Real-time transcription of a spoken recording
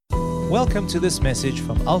Welcome to this message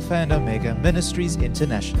from Alpha and Omega Ministries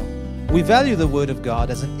International. We value the Word of God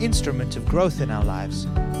as an instrument of growth in our lives,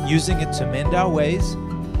 using it to mend our ways,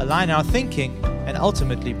 align our thinking, and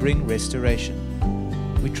ultimately bring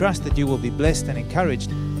restoration. We trust that you will be blessed and encouraged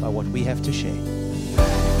by what we have to share.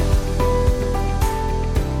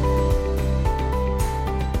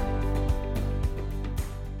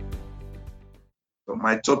 So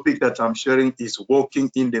my topic that I'm sharing is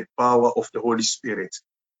walking in the power of the Holy Spirit.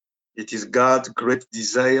 It is God's great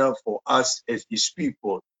desire for us as His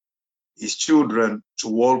people, His children, to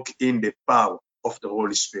walk in the power of the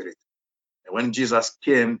Holy Spirit. And when Jesus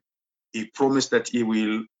came, He promised that He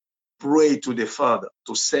will pray to the Father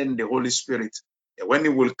to send the Holy Spirit. And when He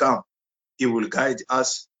will come, He will guide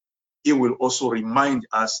us. He will also remind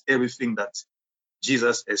us everything that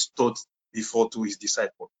Jesus has taught before to His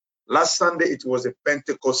disciples. Last Sunday, it was a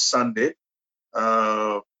Pentecost Sunday.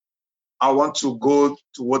 I want to go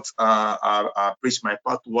to what I preached my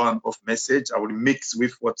part one of message. I will mix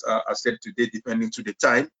with what I said today, depending to the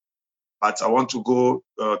time. But I want to go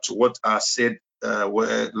to what I said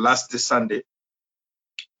last Sunday.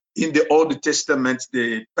 In the Old Testament,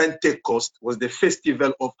 the Pentecost was the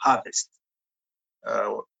festival of harvest.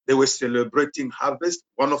 They were celebrating harvest.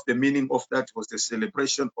 One of the meaning of that was the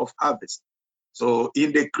celebration of harvest. So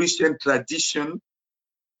in the Christian tradition,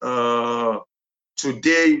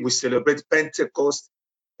 today we celebrate Pentecost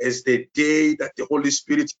as the day that the Holy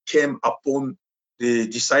Spirit came upon the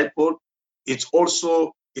disciple. It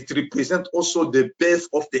represents also the birth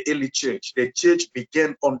of the early church. The church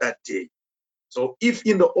began on that day. So if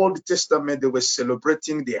in the Old Testament they were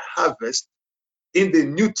celebrating the harvest, in the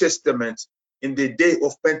New Testament, in the day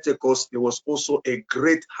of Pentecost, there was also a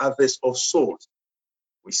great harvest of souls.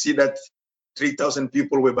 We see that 3,000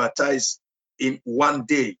 people were baptized in one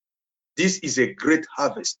day. This is a great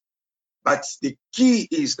harvest. But the key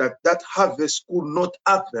is that that harvest could not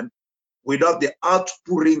happen without the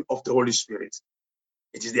outpouring of the Holy Spirit.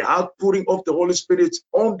 It is the outpouring of the Holy Spirit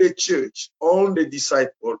on the church, on the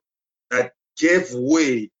disciple, that gave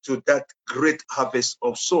way to that great harvest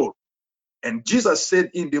of soul. And Jesus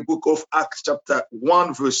said in the book of Acts chapter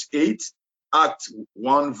 1 verse 8, Acts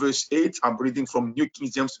 1 verse 8, I'm reading from New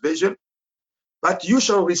King James Version, "But you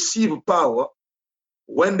shall receive power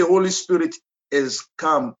when the Holy Spirit is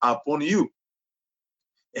come upon you.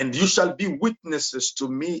 And you shall be witnesses to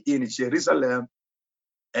me in Jerusalem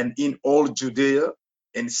and in all Judea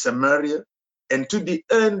and Samaria and to the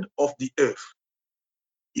end of the earth."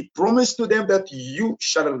 He promised to them that you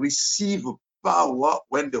shall receive power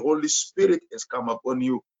when the Holy Spirit has come upon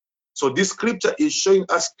you. So this scripture is showing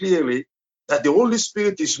us clearly that the Holy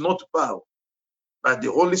Spirit is not power, but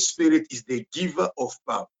the Holy Spirit is the giver of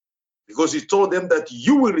power. Because He told them that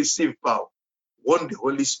you will receive power when the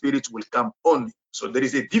Holy Spirit will come on you. So there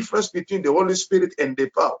is a difference between the Holy Spirit and the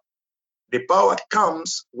power. The power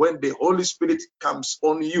comes when the Holy Spirit comes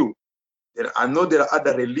on you. I know there are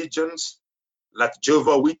other religions like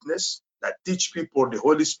Jehovah's Witness that teach people the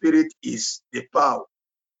Holy Spirit is the power,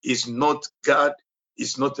 is not God,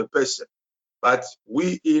 is not a person. But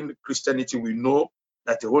we in Christianity, we know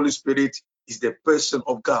that the Holy Spirit is the person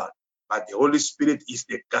of God, but the Holy Spirit is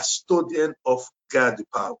the custodian of God's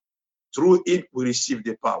power. Through it, we receive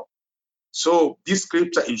the power. So this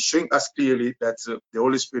scripture is showing us clearly that the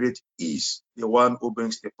Holy Spirit is the one who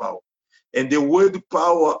brings the power. And the word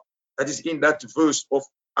power that is in that verse of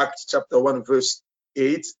Acts chapter 1 verse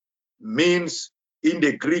 8 means, in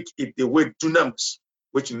the Greek, it's the word dunamis,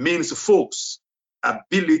 which means force,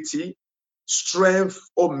 ability, strength,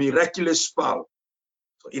 or miraculous power.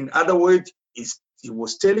 So in other words, he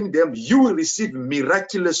was telling them, you will receive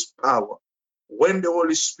miraculous power when the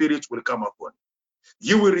Holy Spirit will come upon you.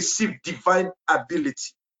 You will receive divine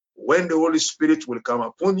ability when the Holy Spirit will come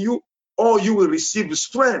upon you, or you will receive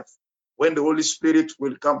strength when the Holy Spirit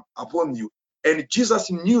will come upon you. And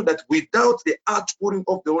Jesus knew that without the outpouring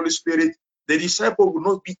of the Holy Spirit, the disciple will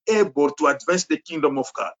not be able to advance the kingdom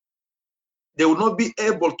of God. They will not be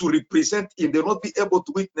able to represent Him. They will not be able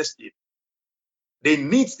to witness Him. They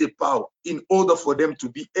need the power in order for them to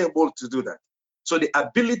be able to do that. So the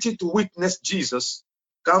ability to witness Jesus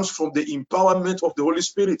comes from the empowerment of the Holy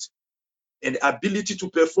Spirit. And the ability to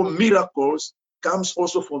perform miracles comes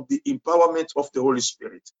also from the empowerment of the Holy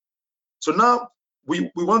Spirit. So now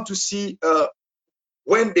we want to see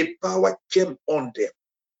when the power came on them,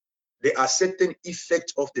 there are certain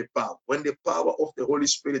effects of the power. When the power of the Holy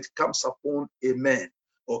Spirit comes upon a man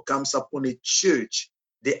or comes upon a church,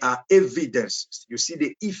 there are evidences. You see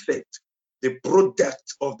the effect, the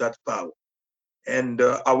product of that power. And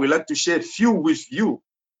I would like to share a few with you.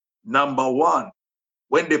 Number one,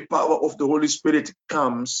 when the power of the Holy Spirit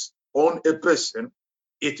comes, on a person,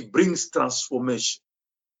 it brings transformation.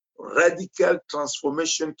 Radical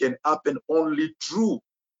transformation can happen only through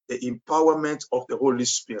the empowerment of the Holy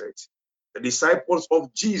Spirit. The disciples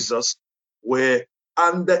of Jesus were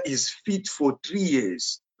under his feet for 3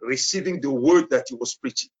 years, receiving the word that he was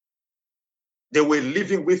preaching. They were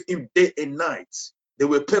living with him day and night. They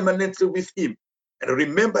were permanently with him. And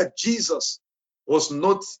remember, Jesus was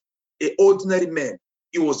not an ordinary man.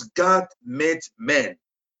 He was God-made man.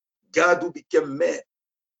 God who became man.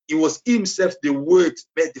 He was himself the word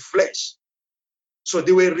made the flesh. So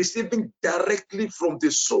they were receiving directly from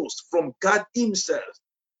the source, from God himself.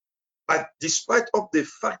 But despite of the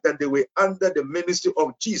fact that they were under the ministry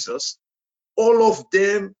of Jesus, all of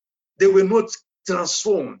them, they were not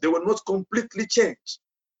transformed. They were not completely changed.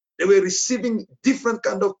 They were receiving different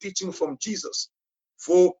kind of teaching from Jesus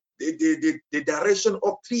for the duration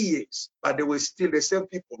of 3 years, but they were still the same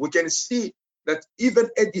people. We can see that even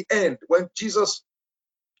at the end, when Jesus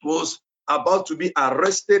was about to be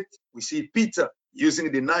arrested, we see Peter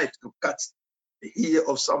using the knife to cut the ear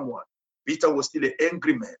of someone. Peter was still an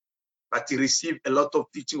angry man, but he received a lot of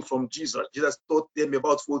teaching from Jesus. Jesus taught them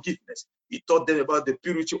about forgiveness. He taught them about the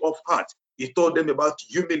purity of heart. He taught them about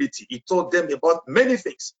humility. He taught them about many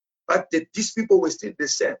things. But these people were still the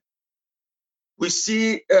same. We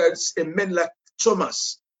see a man like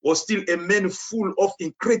Thomas was still a man full of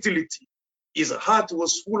incredulity. His heart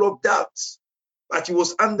was full of doubts, but he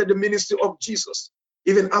was under the ministry of Jesus.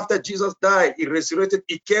 Even after Jesus died, he resurrected,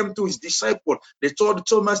 he came to his disciple. They told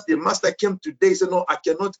Thomas, the master came today. He said, no, I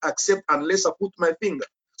cannot accept unless I put my finger.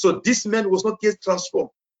 So this man was not yet transformed.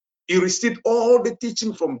 He received all the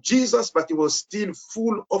teaching from Jesus, but he was still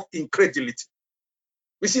full of incredulity.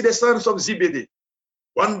 We see the sons of Zebedee.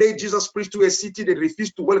 One day Jesus preached to a city, they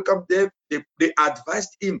refused to welcome them. They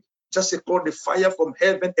advised him just to call the fire from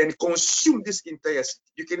heaven and consume this entire city.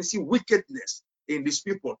 You can see wickedness in these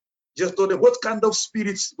people. Just told them, what kind of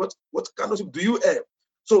spirits, what kind of do you have?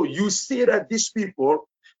 So you see that these people,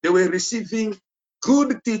 they were receiving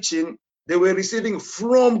good teaching, they were receiving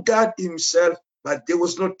from God himself, but there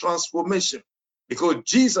was no transformation, because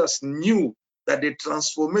Jesus knew that the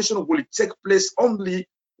transformation will take place only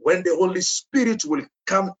when the Holy Spirit will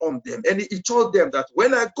come on them. And he told them that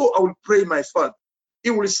when I go, I will pray my Father. He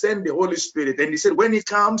will send the Holy Spirit. And he said, when he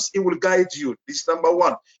comes, he will guide you. This is number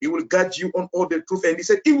one. He will guide you on all the truth. And he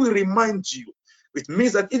said, he will remind you. It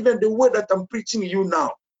means that even the word that I'm preaching you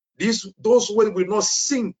now, those words will not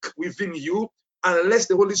sink within you unless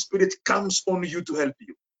the Holy Spirit comes on you to help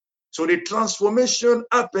you. So the transformation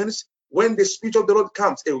happens when the Spirit of the Lord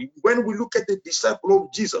comes. And when we look at the disciple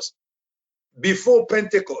of Jesus, before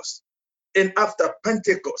Pentecost and after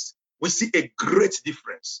Pentecost, we see a great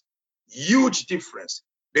difference, huge difference.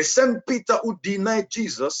 The same Peter who denied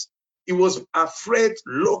Jesus, he was afraid,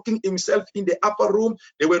 locking himself in the upper room.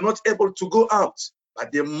 They were not able to go out.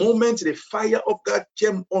 But the moment the fire of God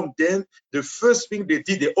came on them, the first thing they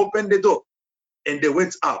did, they opened the door and they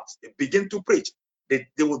went out. They began to preach. They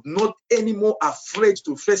were not anymore afraid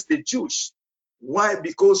to face the Jews. Why?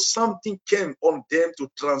 Because something came on them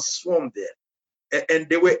to transform them. And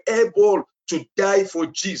they were able to die for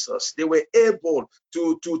Jesus. They were able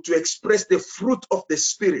to express the fruit of the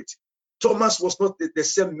Spirit. Thomas was not the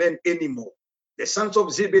same man anymore. The sons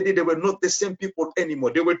of Zebedee, they were not the same people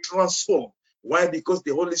anymore. They were transformed. Why? Because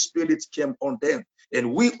the Holy Spirit came on them.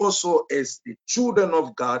 And we also, as the children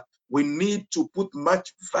of God, we need to put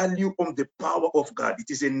much value on the power of God. It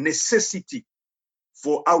is a necessity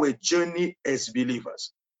for our journey as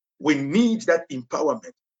believers. We need that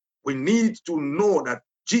empowerment. We need to know that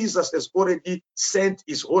Jesus has already sent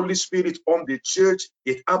his Holy Spirit on the church.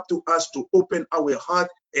 It's up to us to open our heart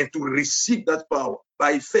and to receive that power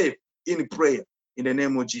by faith in prayer in the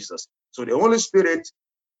name of Jesus. So the Holy Spirit,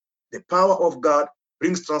 the power of God,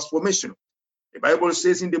 brings transformation. The Bible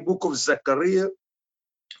says in the book of Zechariah,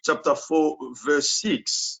 chapter 4, verse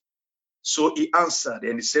 6, so he answered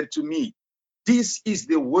and he said to me, this is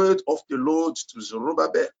the word of the Lord to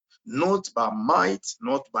Zerubbabel, not by might,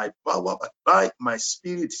 not by power, but by my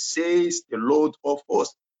spirit, says the Lord of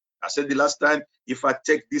hosts. I said the last time, if I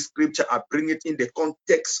take this scripture, I bring it in the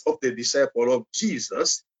context of the disciple of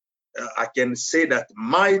Jesus, I can say that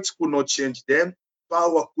might could not change them,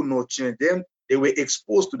 power could not change them. They were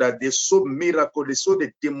exposed to that. They saw miracle. They saw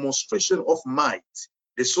the demonstration of might.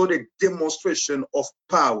 They saw the demonstration of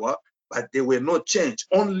power, but they were not changed.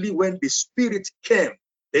 Only when the Spirit came,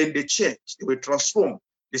 then they changed. They were transformed.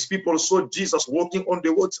 These people saw Jesus walking on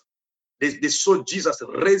the water. They saw Jesus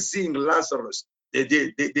raising Lazarus. They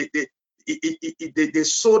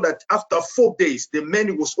saw that after 4 days, the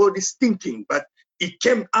man was already stinking, but he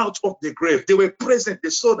came out of the grave. They were present. They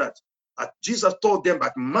saw that. Jesus told them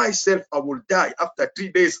that myself, I will die. After 3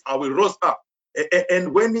 days, I will rise up.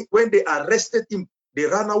 And when they arrested him, they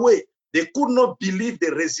ran away. They could not believe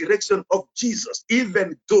the resurrection of Jesus,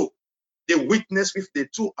 even though they witnessed with their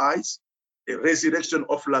 2 eyes the resurrection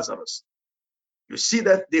of Lazarus. You see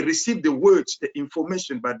that they received the words, the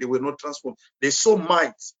information, but they were not transformed. They saw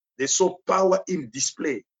might, they saw power in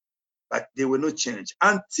display, but they were not changed.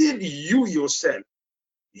 Until you yourself,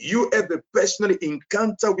 you have a personal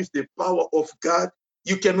encounter with the power of God,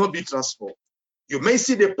 you cannot be transformed. You may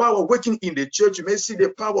see the power working in the church, you may see the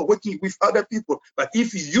power working with other people, but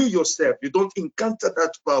if you yourself, you don't encounter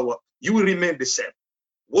that power, you will remain the same.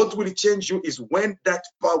 What will change you is when that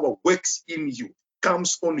power works in you,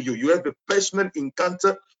 comes on you. You have a personal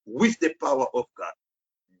encounter with the power of God.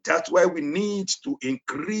 That's why we need to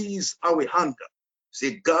increase our hunger.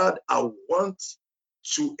 Say, God, I want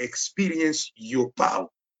to experience your power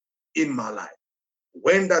in my life.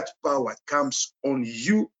 When that power comes on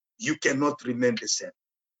you, you cannot remain the same.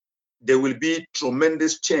 There will be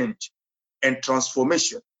tremendous change and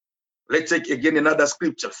transformation. Let's take again another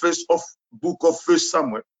scripture. First of book of First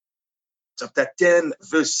Samuel, chapter 10,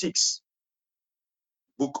 verse 6.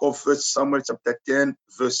 Book of First Samuel, chapter 10,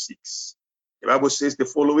 verse 6. The Bible says the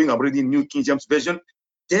following. I'm reading New King James Version.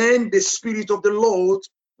 Then the Spirit of the Lord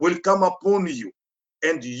will come upon you,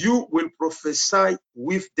 and you will prophesy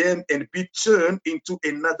with them and be turned into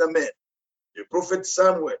another man. The prophet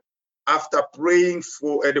Samuel, after praying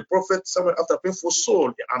for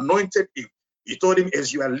Saul, he anointed him. He told him,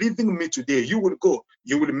 as you are leaving me today, you will go,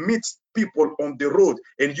 you will meet people on the road,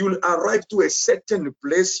 and you will arrive to a certain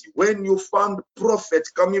place. When you find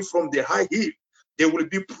prophets coming from the high hill, they will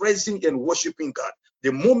be praising and worshiping God.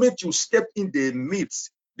 The moment you step in their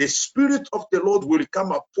midst, the Spirit of the Lord will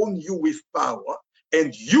come upon you with power,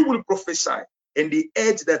 and you will prophesy. And the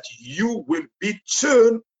edge that you will be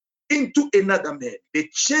turned into another man. The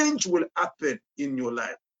change will happen in your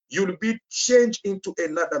life. You'll be changed into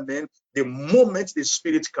another man the moment the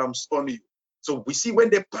Spirit comes on you. So we see when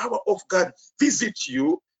the power of God visits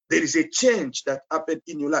you, there is a change that happens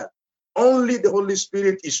in your life. Only the Holy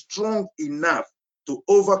Spirit is strong enough to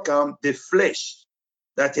overcome the flesh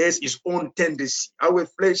that has its own tendency. Our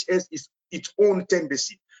flesh has its own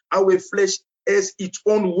tendency. Our flesh has its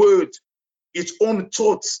own word, its own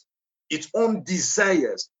thoughts, its own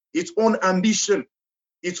desires, its own ambition,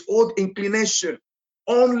 its own inclination.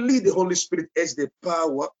 Only the Holy Spirit has the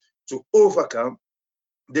power to overcome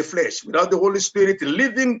the flesh. Without the Holy Spirit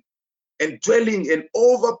living and dwelling and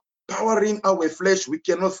overpowering our flesh, we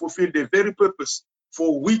cannot fulfill the very purpose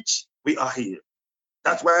for which we are here.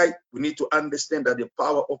 That's why we need to understand that the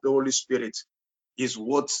power of the Holy Spirit is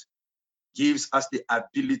what gives us the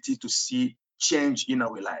ability to see change in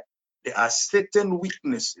our life. There are certain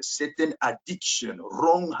weaknesses, certain addiction,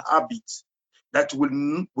 wrong habits that we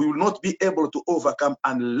will not be able to overcome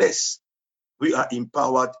unless we are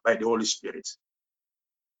empowered by the Holy Spirit.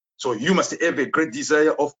 So you must have a great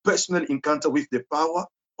desire of personal encounter with the power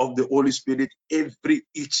of the Holy Spirit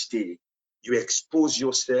each day. You expose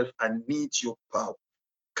yourself and need your power.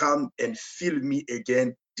 Come and fill me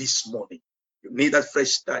again this morning. You need that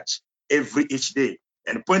fresh touch each day.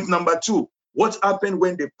 And point number 2, what happens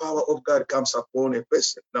when the power of God comes upon a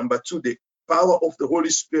person? Number 2, the power of the Holy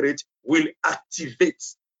Spirit will activate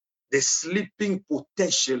the sleeping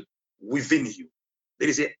potential within you. There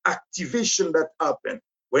is an activation that happens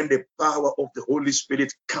when the power of the Holy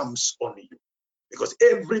Spirit comes on you. Because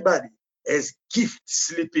everybody has gift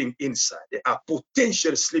sleeping inside. There are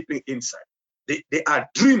potential sleeping inside. There are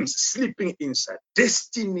dreams sleeping inside.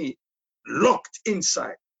 Destiny locked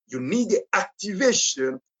inside. You need the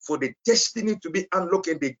activation for the destiny to be unlocked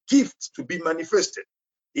and the gift to be manifested.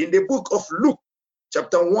 In the book of Luke,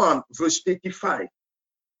 chapter 1, verse 35,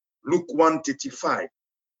 Luke 1:35,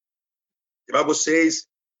 the Bible says,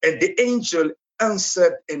 and the angel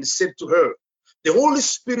answered and said to her, the Holy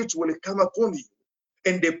Spirit will come upon you,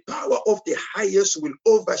 and the power of the highest will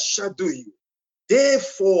overshadow you.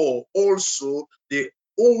 Therefore, also the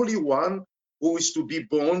Holy One who is to be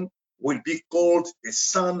born will be called the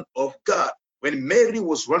Son of God. When Mary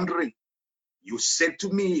was wondering, you said to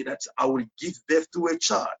me that I will give birth to a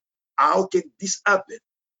child. How can this happen?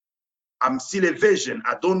 I'm still a virgin.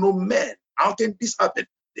 I don't know man. How can this happen?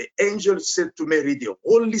 The angel said to Mary, the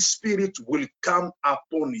Holy Spirit will come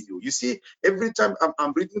upon you. You see, every time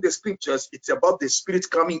I'm reading the scriptures, it's about the Spirit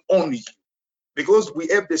coming on you. Because we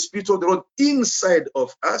have the Spirit of the Lord inside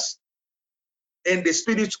of us and the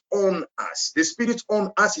Spirit on us. The Spirit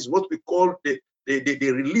on us is what we call the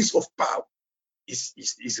release of power. Is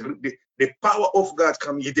the power of God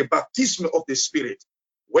coming, the baptism of the Spirit.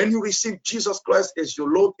 When you receive Jesus Christ as your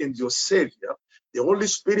Lord and your Savior, the Holy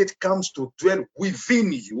Spirit comes to dwell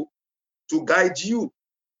within you, to guide you,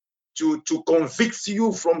 to convict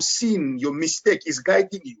you from sin. Your mistake is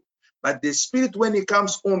guiding you. But the Spirit, when He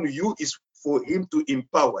comes on you, is for Him to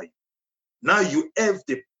empower you. Now you have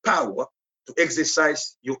the power to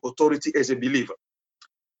exercise your authority as a believer.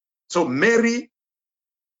 So Mary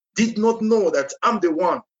did not know that I'm the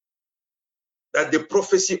one that the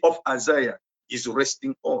prophecy of Isaiah is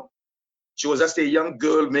resting on. She was just a young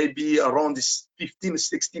girl, maybe around 15,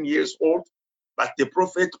 16 years old. But the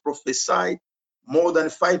prophet prophesied more than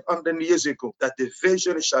 500 years ago that the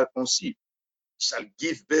virgin shall conceive, shall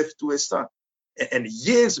give birth to a son. And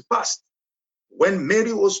years passed. When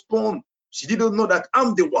Mary was born, she didn't know that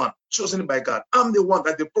I'm the one chosen by God. I'm the one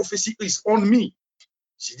that the prophecy is on me.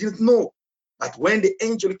 She didn't know. But when the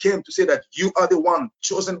angel came to say that you are the one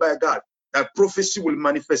chosen by God, that prophecy will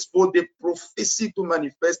manifest. For the prophecy to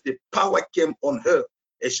manifest, the power came on her,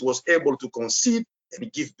 and she was able to conceive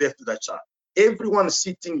and give birth to that child. Everyone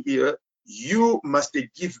sitting here, you must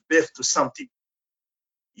give birth to something.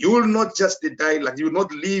 You will not just die, like you will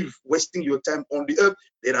not live wasting your time on the earth.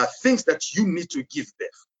 There are things that you need to give birth.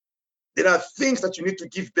 There are things that you need to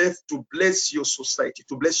give birth to bless your society,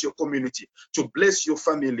 to bless your community, to bless your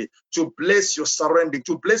family, to bless your surrounding,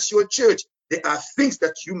 to bless your church. There are things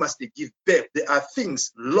that you must give birth. There are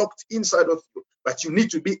things locked inside of you, but you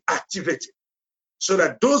need to be activated so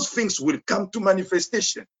that those things will come to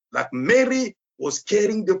manifestation. Like Mary was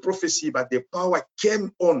carrying the prophecy, but the power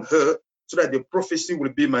came on her so that the prophecy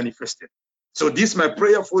will be manifested. So this is my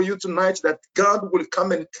prayer for you tonight, that God will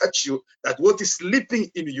come and touch you, that what is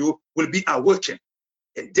sleeping in you will be awakened,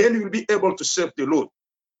 and then you will be able to serve the Lord.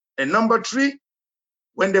 And number 3,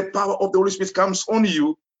 when the power of the Holy Spirit comes on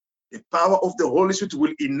you, the power of the Holy Spirit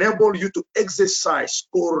will enable you to exercise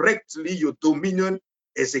correctly your dominion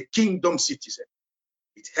as a kingdom citizen.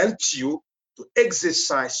 It helps you to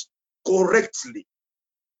exercise correctly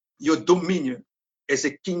your dominion as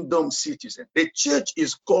a kingdom citizen. The church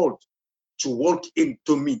is called to walk in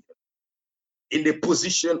dominion, in the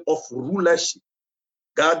position of rulership.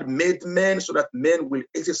 God made men so that men will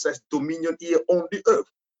exercise dominion here on the earth.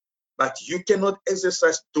 But you cannot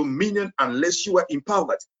exercise dominion unless you are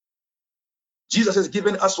empowered. Jesus has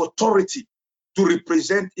given us authority to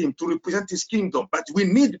represent Him, to represent His kingdom, but we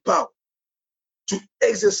need power to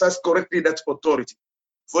exercise correctly that authority.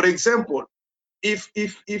 For example, if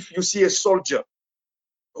you see a soldier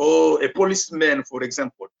or a policeman, for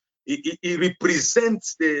example, he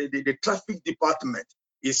represents the traffic department.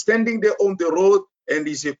 He's standing there on the road and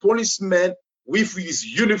he's a policeman with his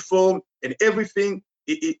uniform and everything.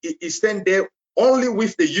 He stands there only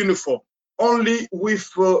with the uniform, only with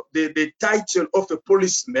the title of a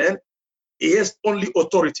policeman. He has only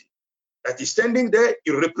authority. That he's standing there,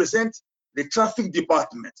 he represents the traffic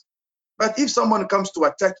department. But if someone comes to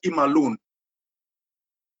attack him alone,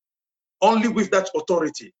 only with that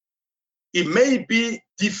authority, he may be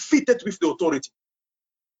defeated with the authority.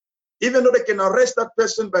 Even though they can arrest that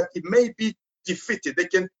person, but he may be defeated. They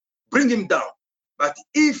can bring him down. But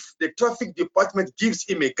if the traffic department gives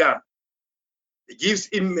him a gun, it gives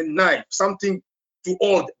him a knife, something to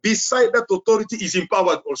hold, beside that authority is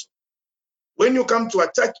empowered also. When you come to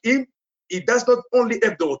attack him, he does not only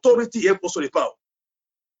have the authority, he has also the power.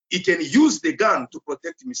 He can use the gun to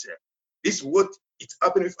protect himself. This is what it's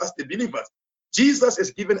happening with us, the believers. Jesus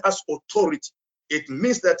has given us authority. It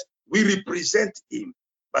means that we represent Him.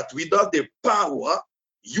 But without the power,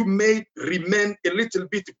 you may remain a little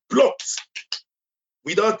bit blocked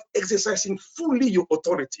without exercising fully your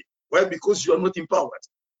authority. Why? Because you are not empowered.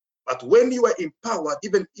 But when you are empowered,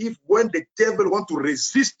 even if when the devil wants to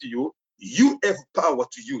resist you, you have power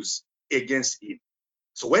to use against him.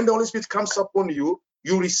 So when the Holy Spirit comes upon you,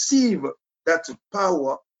 you receive that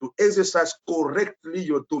power to exercise correctly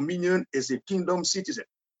your dominion as a kingdom citizen.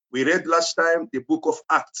 We read last time the book of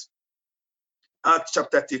Acts, Acts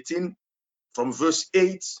chapter 13, from verse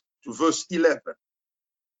 8 to verse 11.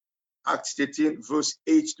 Acts 13, verse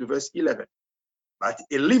 8 to verse 11. But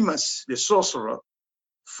Elymas, the sorcerer,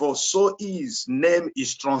 for so his name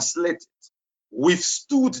is translated,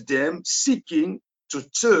 withstood them, seeking to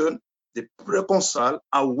turn the proconsul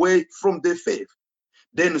away from the faith.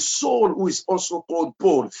 Then Saul, who is also called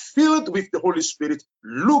Paul, filled with the Holy Spirit,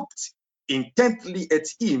 looked intently at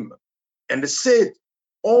him and said,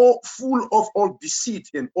 "Oh, full of all deceit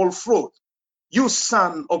and all fraud, you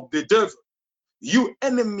son of the devil, you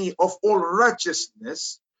enemy of all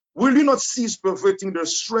righteousness, will you not cease perverting the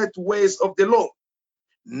straight ways of the Lord?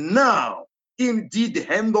 Now, indeed, the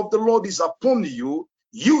hand of the Lord is upon you.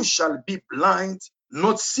 You shall be blind,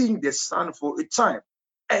 not seeing the sun for a time."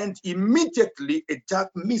 And immediately a dark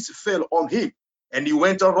mist fell on him, and he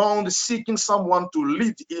went around seeking someone to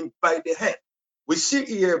lead him by the hand. We see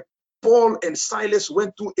here Paul and Silas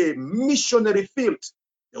went to a missionary field.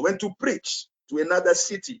 They went to preach to another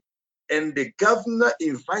city, and the governor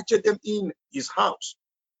invited them in his house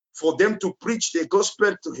for them to preach the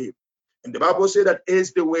gospel to him. And the Bible said that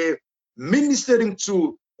as they were ministering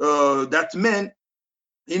to that man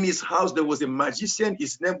in his house, there was a magician.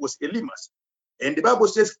 His name was Elymas. And the Bible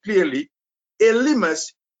says clearly,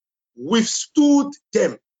 Elymas withstood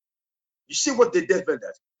them. You see what the devil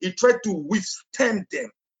does? He tried to withstand them,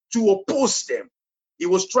 to oppose them. He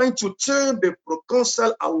was trying to turn the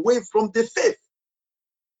proconsul away from the faith,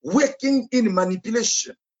 working in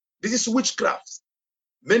manipulation. This is witchcraft.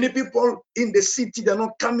 Many people in the city, they're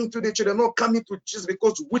not coming to the church, they're not coming to Jesus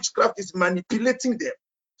because witchcraft is manipulating them.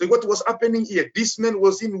 So what was happening here? This man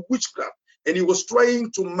was in witchcraft, and he was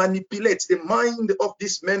trying to manipulate the mind of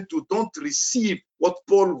this man to don't receive what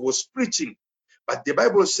Paul was preaching. But the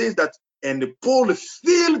Bible says that, and Paul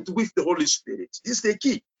filled with the Holy Spirit. This is the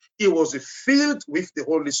key. He was filled with the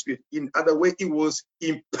Holy Spirit. In other way, he was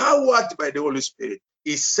empowered by the Holy Spirit.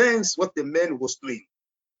 He sensed what the man was doing.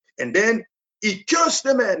 And then he cursed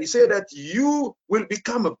the man. He said that you will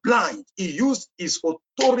become blind. He used his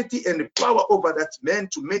authority and power over that man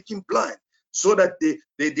to make him blind, so that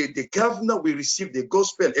the governor will receive the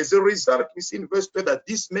gospel. As a result, we see in verse 12 that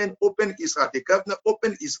this man opened his heart. The governor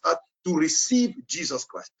opened his heart to receive Jesus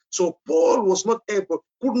Christ. So Paul was not able,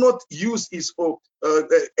 could not use his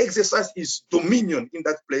exercise his dominion in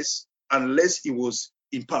that place unless he was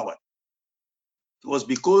empowered. It was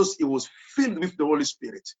because he was filled with the Holy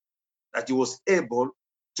Spirit that he was able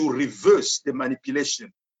to reverse the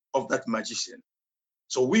manipulation of that magician.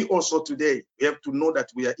 So we also today, we have to know that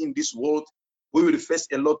we are in this world. We will face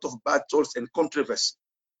a lot of battles and controversy.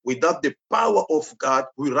 Without the power of God,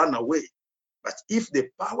 we run away. But if the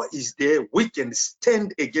power is there, we can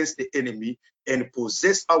stand against the enemy and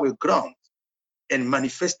possess our ground and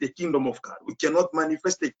manifest the kingdom of God. We cannot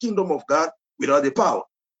manifest the kingdom of God without the power.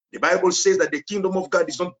 The Bible says that the kingdom of God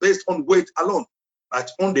is not based on word alone,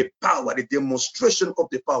 but on the power, the demonstration of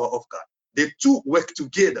the power of God. The two work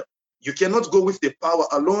together. You cannot go with the power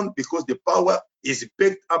alone because the power is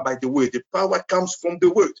backed up by the word. The power comes from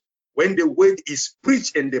the word. When the word is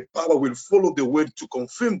preached, and the power will follow the word to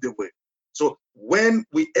confirm the word. So when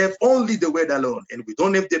we have only the word alone and we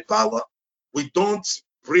don't have the power, we don't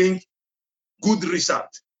bring good result.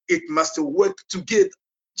 It must work together.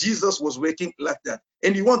 Jesus was working like that.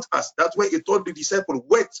 And he wants us. That's why he told the disciple,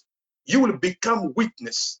 wait, you will become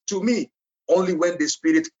witness to me only when the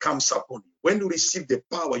Spirit comes upon you. When you receive the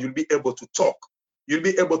power, you'll be able to talk. You'll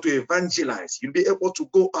be able to evangelize. You'll be able to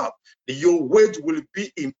go up. Your word will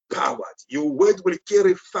be empowered. Your word will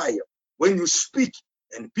carry fire. When you speak,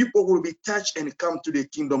 and people will be touched and come to the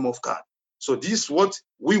kingdom of God. So this is what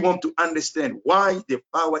we want to understand, why the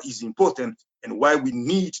power is important and why we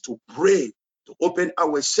need to pray to open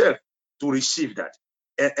ourselves to receive that.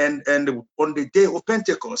 And on the day of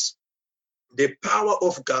Pentecost, the power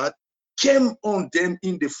of God came on them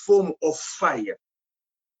in the form of fire.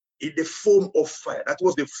 In the form of fire. That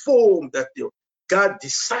was the form that God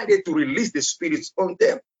decided to release the spirits on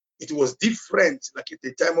them. It was different, like at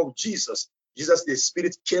the time of Jesus. Jesus, the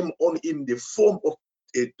Spirit came on in the form of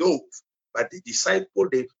a dove. But the disciple,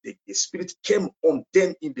 the Spirit came on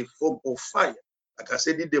them in the form of fire. Like I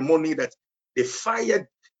said in the morning, that the fire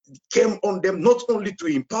came on them not only to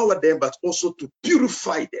empower them, but also to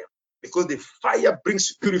purify them. Because the fire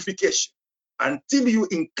brings purification. Until you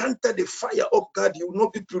encounter the fire of God, you will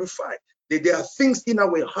not be purified. There are things in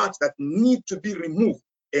our hearts that need to be removed.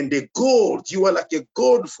 And the gold, you are like a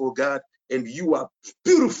gold for God, and you are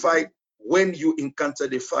purified when you encounter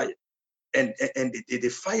the fire. And the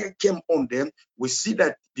fire came on them. We see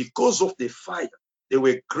that because of the fire, there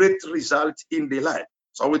were great results in their life.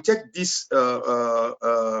 So I will take this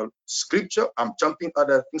scripture. I'm jumping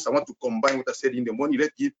other things. I want to combine what I said in the morning.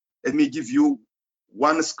 Let me give you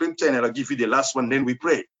one scripture, and I'll give you the last one, then we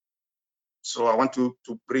pray. So I want to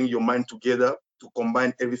bring your mind together to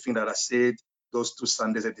combine everything that I said those 2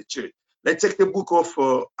 Sundays at the church. Let's take the book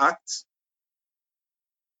of Acts.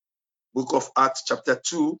 Book of Acts, chapter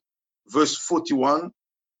 2, verse 41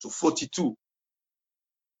 to 42.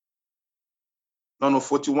 No,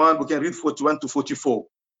 41. We can read 41 to 44.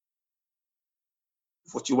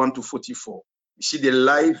 41 to 44. You see the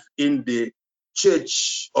life in the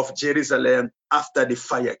church of Jerusalem after the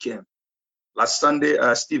fire came. Last Sunday,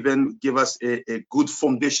 Stephen gave us a good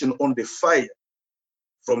foundation on the fire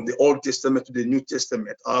from the Old Testament to the New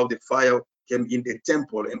Testament, how the fire came in the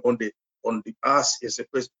temple and on the us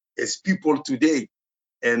as people today.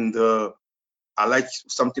 And I like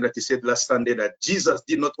something that he said last Sunday, that Jesus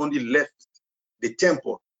did not only left the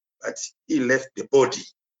temple, but he left the body.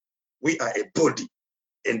 We are a body,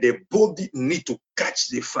 and the body need to catch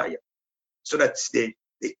the fire so that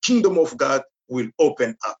the kingdom of God will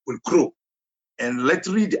open up, will grow. And let's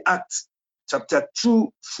read Acts chapter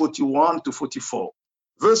 2, 41 to 44.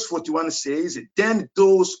 Verse 41 says, then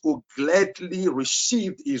those who gladly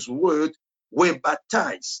received his word were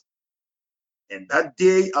baptized. And that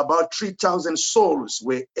day, about 3,000 souls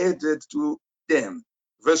were added to them.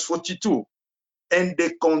 Verse 42, and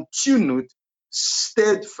they continued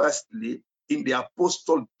steadfastly in the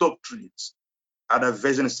apostle doctrines. Other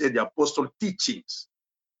versions say the apostle teachings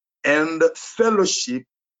and fellowship,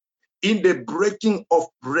 in the breaking of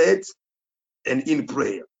bread and in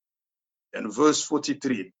prayer. And verse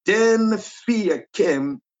 43, then fear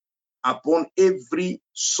came upon every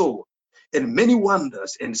soul, and many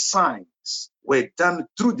wonders and signs were done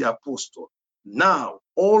through the apostle. Now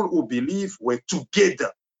all who believe were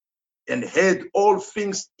together and had all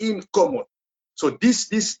things in common. So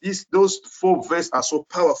those 4 verses are so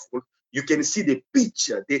powerful. You can see the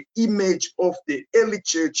picture, the image of the early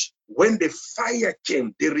church when the fire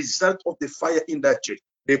came, the result of the fire in that church,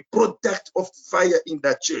 the product of fire in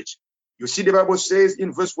that church. You see, the Bible says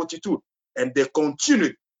in verse 42, and they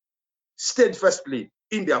continued steadfastly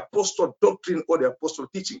in the apostle doctrine or the apostle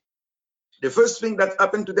teaching. The first thing that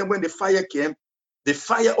happened to them when the fire came, the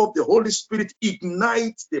fire of the Holy Spirit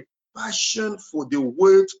ignites the passion for the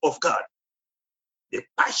word of God. The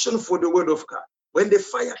passion for the word of God. When the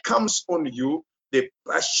fire comes on you, the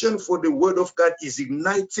passion for the word of God is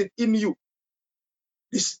ignited in you.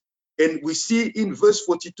 And we see in verse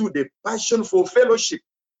 42, the passion for fellowship.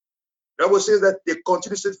 The Bible says that they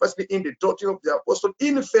continue steadfastly in the doctrine of the apostle,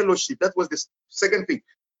 in fellowship. That was the second thing.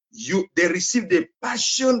 They received the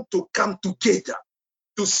passion to come together,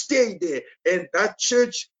 to stay there. And that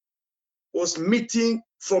church was meeting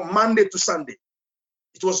from Monday to Sunday.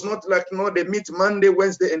 It was not like, no, they meet Monday,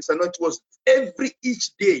 Wednesday, and Sunday. It was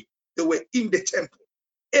each day they were in the temple,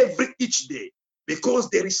 each day, because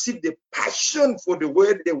they received the passion for the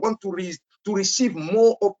word. They want to receive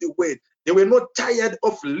more of the word. They were not tired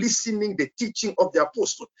of listening the teaching of the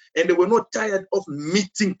apostle, and they were not tired of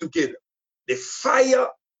meeting together. The fire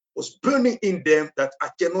was burning in them that I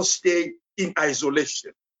cannot stay in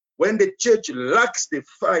isolation. When the church lacks the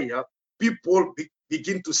fire, people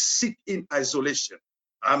begin to sit in isolation.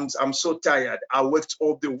 I'm so tired. I worked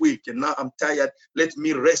all the week and now I'm tired. Let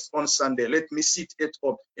me rest on Sunday. Let me sit at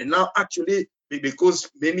home. And now actually, because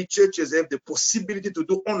many churches have the possibility to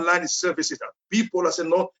do online services, people are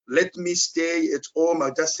saying, no, let me stay at home.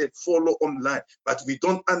 I just said follow online. But we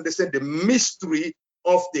don't understand the mystery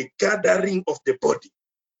of the gathering of the body.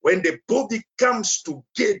 When the body comes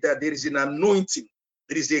together, there is an anointing.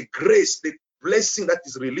 There is a grace, the blessing that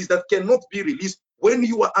is released that cannot be released when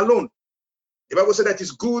you are alone. The Bible said that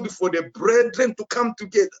it's good for the brethren to come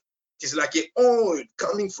together. It is like an oil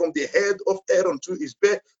coming from the head of Aaron to his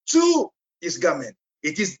beard to his garment.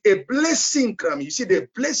 It is a blessing coming. You see, the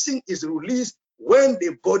blessing is released when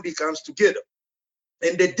the body comes together.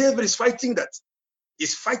 And the devil is fighting that.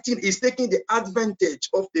 He's taking the advantage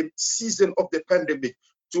of the season of the pandemic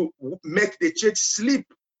to make the church sleep.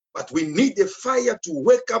 But we need the fire to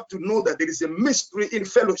wake up to know that there is a mystery in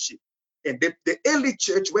fellowship. And the early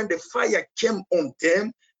church, when the fire came on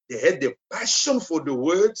them, they had the passion for the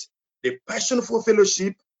words, the passion for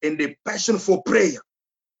fellowship, and the passion for prayer.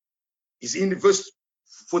 It's in verse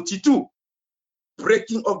 42,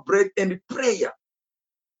 breaking of bread and prayer.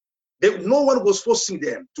 No one was forcing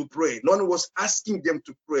them to pray. No one was asking them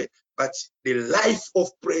to pray. But the life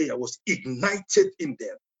of prayer was ignited in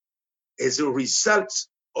them as a result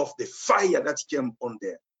of the fire that came on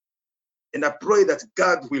them. And I pray that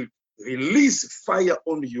God will release fire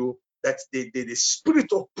on you, that the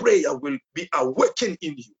spirit of prayer will be awakened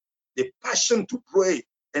in you, the passion to pray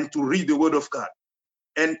and to read the word of God.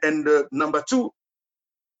 And number 2,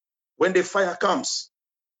 when the fire comes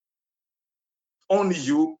on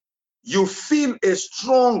you, you feel a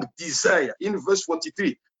strong desire. In verse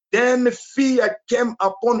 43, then fear came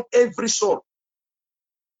upon every soul.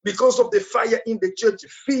 Because of the fire in the church,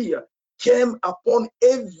 fear came upon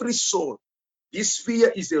every soul. This fear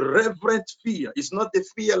is a reverent fear. It's not the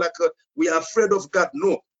fear like we are afraid of God.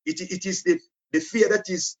 No, it is the fear that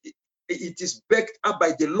is backed up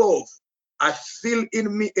by the love. I feel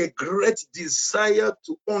in me a great desire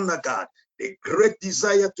to honor God, a great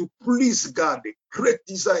desire to please God, a great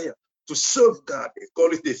desire to serve God. They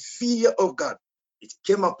call it the fear of God. It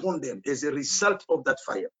came upon them as a result of that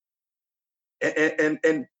fire.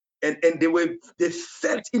 And they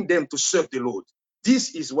felt in them to serve the Lord.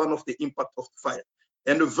 This is one of the impact of fire.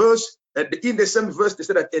 And the verse, in the same verse, they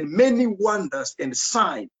said that, and many wonders and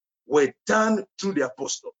signs were done through the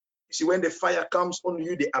apostle. You see, when the fire comes on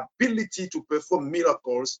you, the ability to perform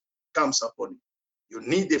miracles comes upon you. You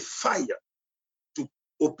need the fire to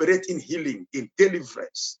operate in healing, in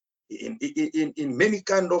deliverance, in many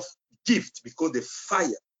kind of gifts, because the fire,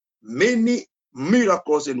 many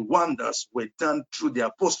miracles and wonders were done through the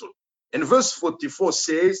apostle. And verse 44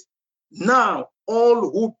 says, now all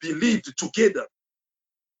who believed together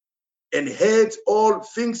and had all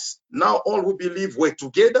things, now all who believe were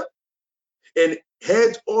together and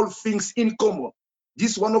had all things in common.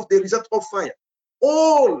 This is one of the results of fire.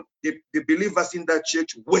 All the believers in that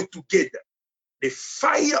church were together. The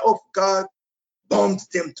fire of God bound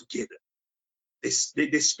them together.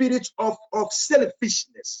 The spirit of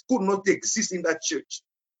selfishness could not exist in that church.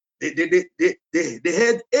 They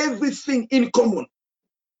had everything in common.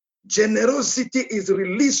 Generosity is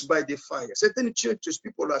released by the fire. Certain churches,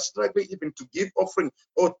 people are struggling even to give offering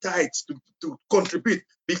or tithes to contribute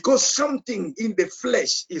because something in the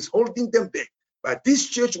flesh is holding them back. But this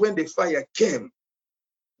church, when the fire came,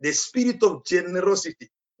 the spirit of generosity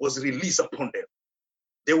was released upon them.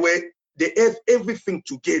 They had everything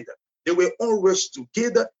together. They were always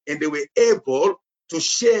together and they were able to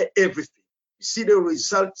share everything. You see the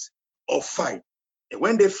results of fire. And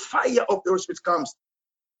when the fire of the Holy Spirit comes,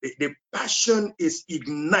 the passion is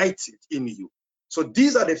ignited in you. So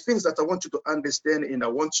these are the things that I want you to understand, and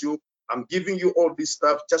I'm giving you all this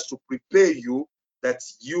stuff just to prepare you that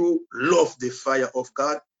you love the fire of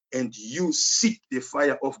God and you seek the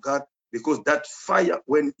fire of God, because that fire,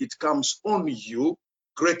 when it comes on you,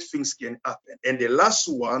 great things can happen. And the last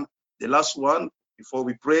one, before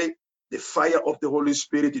we pray, the fire of the Holy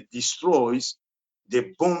Spirit, it destroys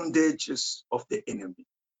the bondages of the enemy,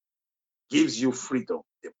 gives you freedom.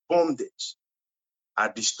 The bondage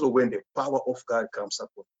are destroyed when the power of God comes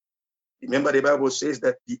upon you. Remember, the Bible says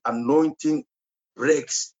that the anointing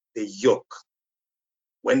breaks the yoke.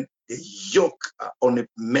 When the yoke are on a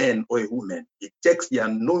man or a woman, it takes the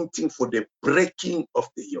anointing for the breaking of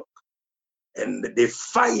the yoke. And the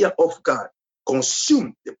fire of God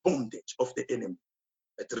consumed the bondage of the enemy.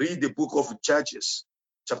 Let's read the book of Judges,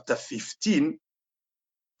 chapter 15,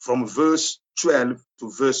 from verse 12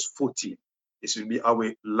 to verse 14. This will be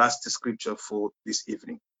our last scripture for this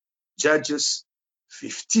evening. Judges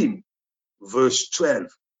 15, verse 12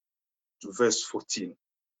 to verse 14.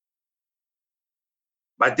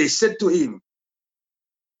 But they said to him,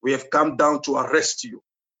 we have come down to arrest you,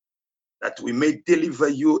 that we may deliver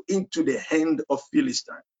you into the hand of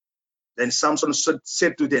Philistine. Then Samson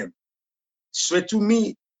said to them, swear to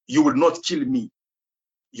me, you will not kill me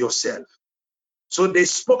yourself. So they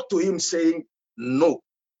spoke to him, saying, no,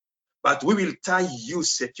 but we will tie you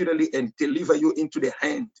securely and deliver you into the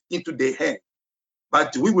hand,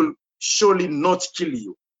 but we will surely not kill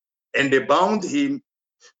you. And they bound him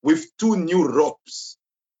with 2 new ropes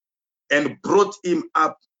and brought him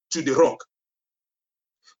up to the rock.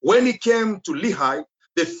 When he came to Lehi,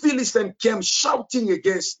 the Philistine came shouting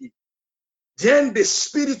against him. Then the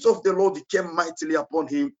Spirit of the Lord came mightily upon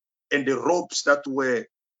him, and the ropes that were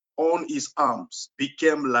on his arms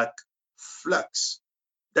became like flax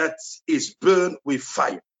that is burned with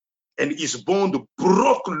fire, and his bond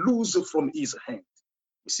broke loose from his hand.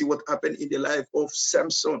 You see what happened in the life of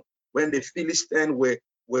Samson when the Philistines were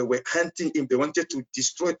hunting him. They wanted to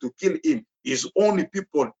destroy, to kill him. His own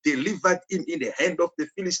people delivered him in the hand of the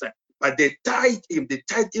Philistines. But they tied him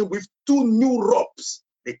with 2 new ropes.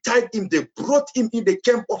 They tied him, they brought him in the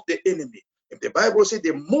camp of the enemy. And the Bible says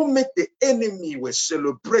the moment the enemy was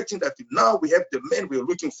celebrating that now we have the man we're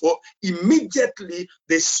looking for, immediately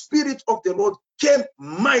the Spirit of the Lord came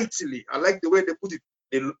mightily. I like the way they put it.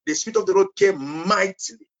 The Spirit of the Lord came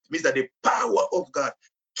mightily. It means that the power of God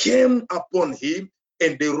came upon him,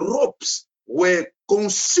 and the ropes were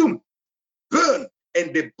consumed, burned,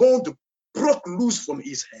 and the bond broke loose from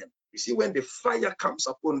his hand. You see, when the fire comes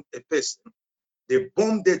upon a person, the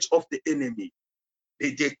bondage of the enemy,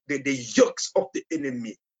 the yokes of the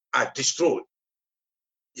enemy are destroyed.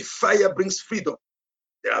 The fire brings freedom.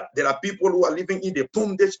 There are people who are living in the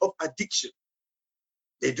bondage of addiction.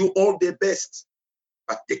 They do all their best,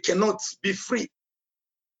 but they cannot be free.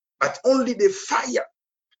 But only the fire.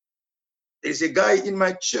 There's a guy in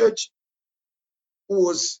my church who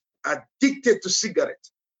was addicted to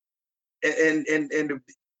cigarettes, and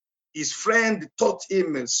his friend taught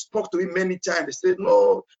him and spoke to him many times. They said,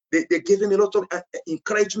 no, they gave him a lot of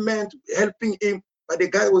encouragement, helping him, but the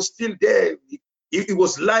guy was still there. He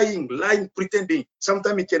was lying, pretending.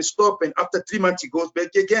 Sometimes he can stop, and after 3 months, he goes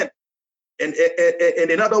back again. And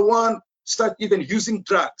another one, start even using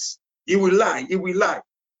drugs. He will lie.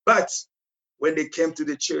 But when they came to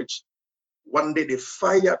the church, one day the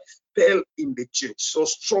fire fell in the church so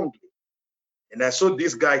strongly. And I saw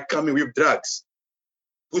this guy coming with drugs,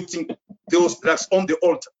 putting those drugs on the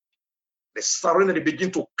altar. They surrender, they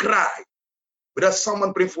begin to cry. Without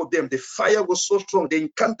someone praying for them, the fire was so strong, they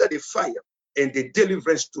encountered the fire and the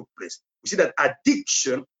deliverance took place. We see that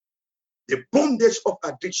addiction, the bondage of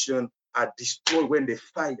addiction are destroyed when the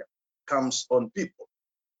fire comes on people.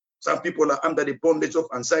 Some people are under the bondage of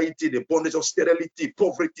anxiety, the bondage of sterility,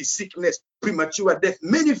 poverty, sickness, premature death,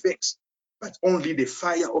 many things. But only the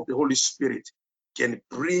fire of the Holy Spirit can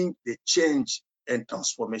bring the change and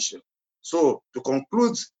transformation. So to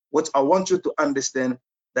conclude, what I want you to understand,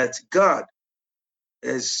 that God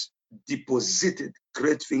has deposited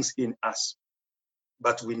great things in us,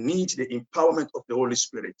 but we need the empowerment of the Holy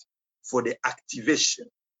Spirit for the activation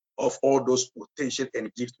of all those potential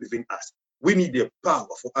and gifts within us. We need the power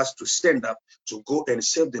for us to stand up, to go and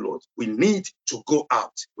serve the Lord. We need to go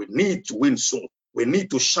out. We need to win souls. We need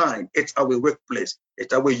to shine at our workplace,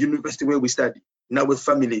 at our university where we study, in our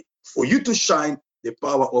family. For you to shine, the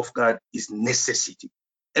power of God is necessity.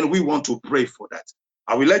 And we want to pray for that.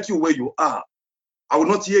 I will like you where you are. I will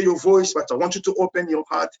not hear your voice, but I want you to open your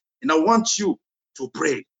heart and I want you to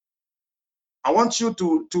pray. I want you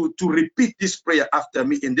to repeat this prayer after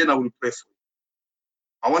me, and then I will pray for you.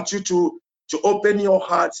 I want you to open your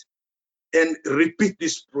heart and repeat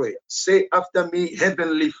this prayer. Say after me,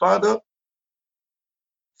 Heavenly Father,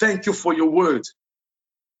 thank you for your word.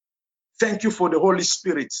 Thank you for the Holy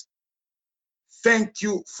Spirit. Thank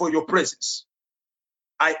you for your presence.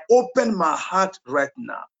 I open my heart right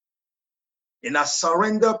now and I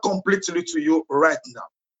surrender completely to you right now.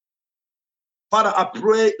 Father, I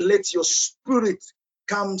pray, let your spirit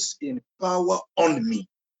comes in power on me.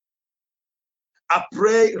 I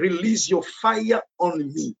pray, release your fire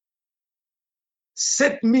on me.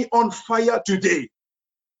 Set me on fire today.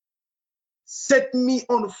 Set me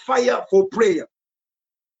on fire for prayer.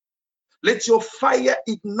 Let your fire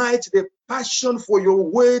ignite the passion for your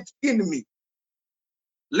word in me.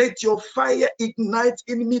 Let your fire ignite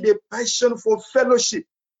in me the passion for fellowship.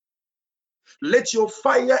 Let your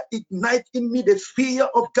fire ignite in me the fear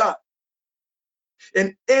of God.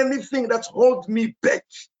 And anything that holds me back,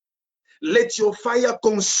 let your fire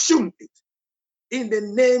consume it. In the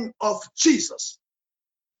name of Jesus.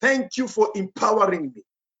 Thank you for empowering me.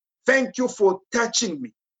 Thank you for touching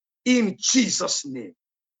me. In Jesus' name.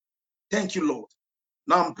 Thank you, Lord.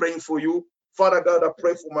 Now I'm praying for you. Father God, I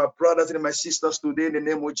pray for my brothers and my sisters today in the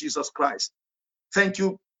name of Jesus Christ. Thank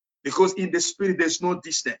you, because in the Spirit there's no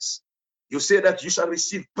distance. You say that you shall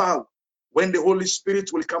receive power when the Holy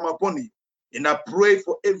Spirit will come upon you. And I pray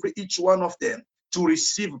for each one of them to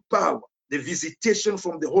receive power, the visitation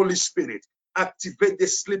from the Holy Spirit. Activate the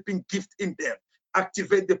sleeping gift in them.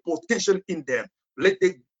 Activate the potential in them. Let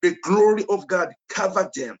the glory of God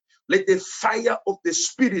cover them. Let the fire of the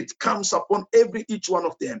Spirit comes upon each one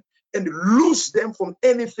of them and loose them from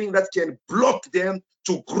anything that can block them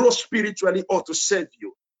to grow spiritually or to serve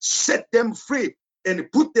you. Set them free and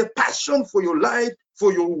put the passion for your life,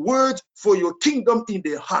 for your word, for your kingdom in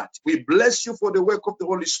their heart. We bless you for the work of the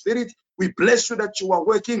Holy Spirit. We bless you that you are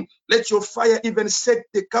working. Let your fire even set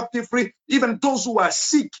the captive free, even those who are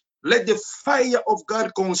sick. Let the fire of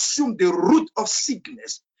God consume the root of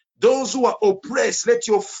sickness. Those who are oppressed, let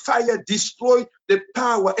your fire destroy the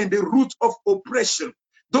power and the root of oppression.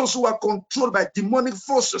 Those who are controlled by demonic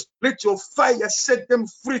forces, let your fire set them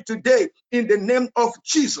free today in the name of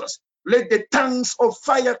Jesus. Let the tongues of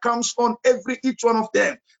fire come on each one of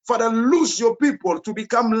them. Father, loose your people to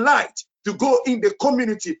become light, to go in the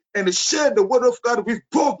community and share the word of God with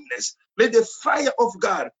boldness. Let the fire of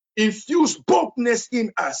God infuse boldness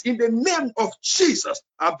in us. In the name of Jesus,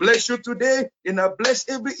 I bless you today, and I bless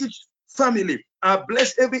each family. I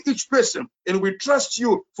bless each person, and we trust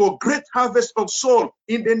you for great harvest of soul.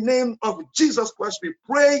 In the name of Jesus Christ, we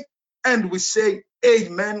pray and we say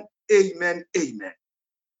amen, amen, amen.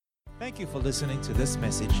 Thank you for listening to this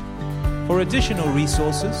message. For additional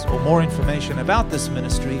resources or more information about this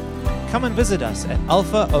ministry, come and visit us at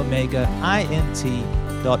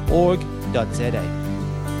alphaomegaint.org.za.